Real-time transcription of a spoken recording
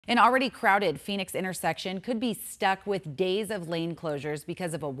An already crowded Phoenix intersection could be stuck with days of lane closures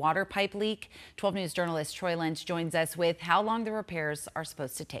because of a water pipe leak. 12 News journalist Troy Lynch joins us with how long the repairs are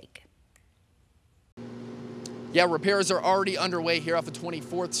supposed to take. Yeah, repairs are already underway here off of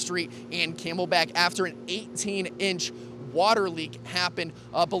 24th Street and Camelback after an 18-inch water leak happened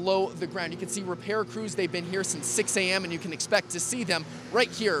below the ground. You can see repair crews, they've been here since 6 a.m. and you can expect to see them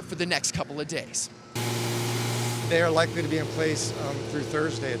right here for the next couple of days. They are likely to be in place through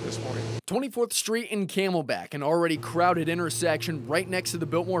Thursday at this point. 24th Street and Camelback, an already crowded intersection right next to the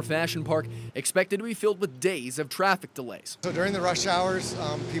Biltmore Fashion Park, expected to be filled with days of traffic delays. So during the rush hours,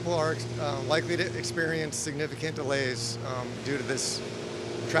 people are likely to experience significant delays due to this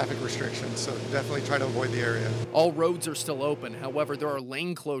traffic restrictions, so definitely try to avoid the area. All roads are still open. However, there are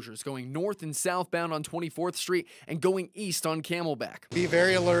lane closures going north and southbound on 24th Street and going east on Camelback. Be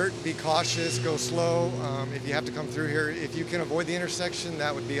very alert, be cautious, go slow. If you have to come through here, if you can avoid the intersection,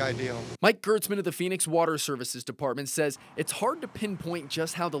 that would be ideal. Mike Gertzman of the Phoenix Water Services Department says it's hard to pinpoint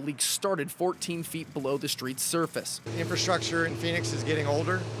just how the leak started 14 feet below the street's surface. Infrastructure in Phoenix is getting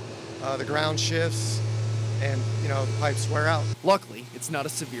older. The ground shifts, and the pipes wear out. Luckily, it's not a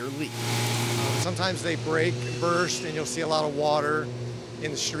severe leak. Sometimes they break, burst, and you'll see a lot of water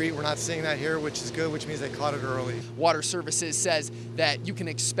in the street. We're not seeing that here, which is good, which means they caught it early. Water Services says that you can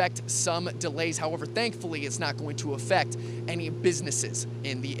expect some delays. However, thankfully, it's not going to affect any businesses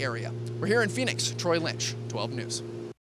in the area. We're here in Phoenix. Troy Lynch, 12 News.